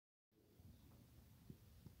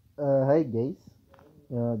Hi guys,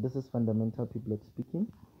 this is Fundamental Pip Lord speaking.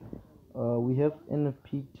 We have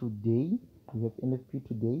NFP today.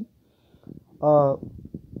 Uh,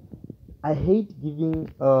 I hate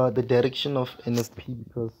giving the direction of NFP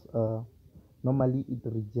because normally it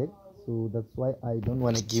rejects. So that's why I don't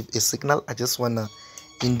want to give a signal. I just want to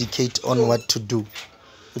indicate on what to do.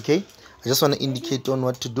 Okay, I just want to indicate on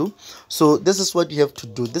what to do. So this is what you have to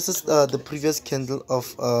do. This is the previous candle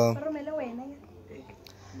of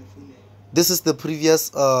this is the previous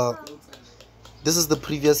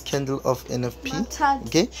candle of NFP.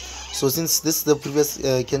 Okay, so since this is the previous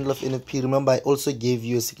candle of NFP, remember I also gave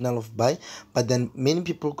you a signal of buy, but then many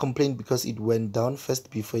people complained because it went down first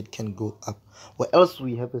before it can go up, or else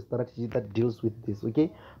we have a strategy that deals with this. Okay,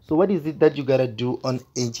 so what is it that you gotta do on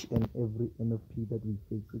each and every NFP that we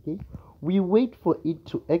face? Okay, we wait for it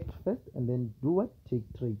to act first and then do what? Take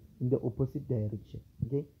trade in the opposite direction.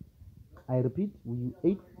 Okay, I repeat, we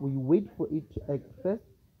wait for it to act first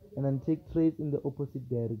and then take trades in the opposite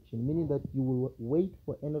direction, meaning that you will wait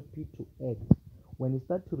for NFP to act. When it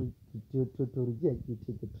starts to reject, you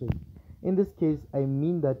take a trade. In this case, I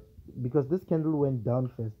mean that because this candle went down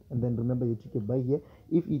first, and then remember you took a buy here.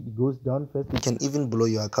 If it goes down first, it can even blow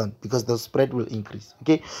your account because the spread will increase.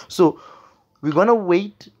 Okay, so we're gonna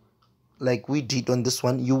wait like we did on this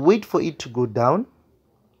one. You wait for it to go down.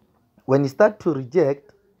 When it starts to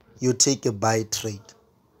reject, you take a buy trade.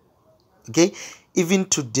 Okay, even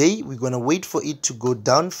today we're gonna wait for it to go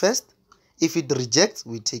down first. If it rejects,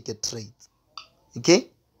 we take a trade.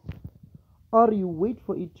 Okay, or you wait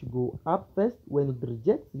for it to go up first. When it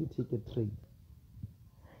rejects, you take a trade.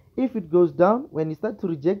 If it goes down, when it starts to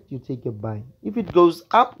reject, you take a buy. If it goes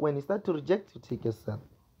up, when it starts to reject, you take a sell.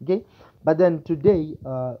 Okay, but then today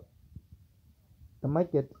the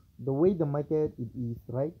market, the way the market it is,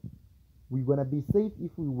 right, we're gonna be safe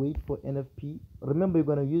if we wait for NFP. Remember, you're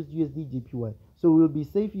gonna use USD JPY, so we'll be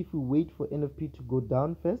safe if we wait for NFP to go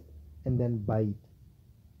down first and then buy it.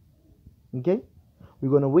 Okay, we're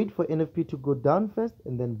gonna wait for NFP to go down first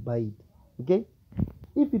and then buy it. Okay,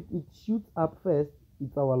 if it shoots up first,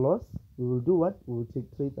 it's our loss. We will do what? We will take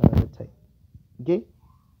trades another time. Okay,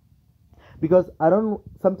 because I don't,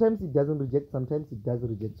 sometimes it doesn't reject, sometimes it does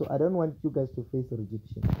reject, so I don't want you guys to face a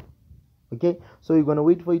rejection. Okay, so you're gonna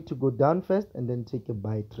wait for it to go down first and then take a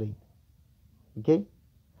buy trade. Okay,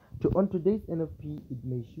 on today's NFP, it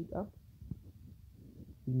may shoot up,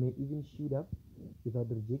 it may even shoot up without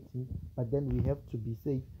rejecting, but then we have to be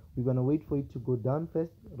safe. We're gonna wait for it to go down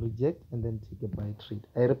first, reject, and then take a buy trade.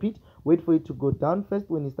 I repeat, wait for it to go down first.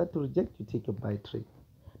 When it starts to reject, you take a buy trade,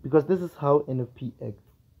 because this is how NFP acts.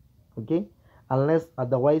 Okay, unless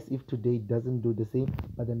otherwise, if today it doesn't do the same,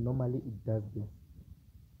 but then normally it does this.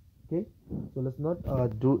 Okay, so let's not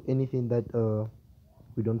do anything that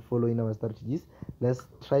we don't follow in our strategies. Let's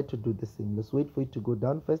try to do the same. Let's wait for it to go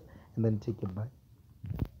down first and then take a buy.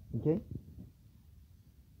 Okay,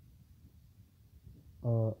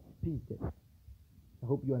 peace. I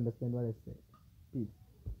hope you understand what I said.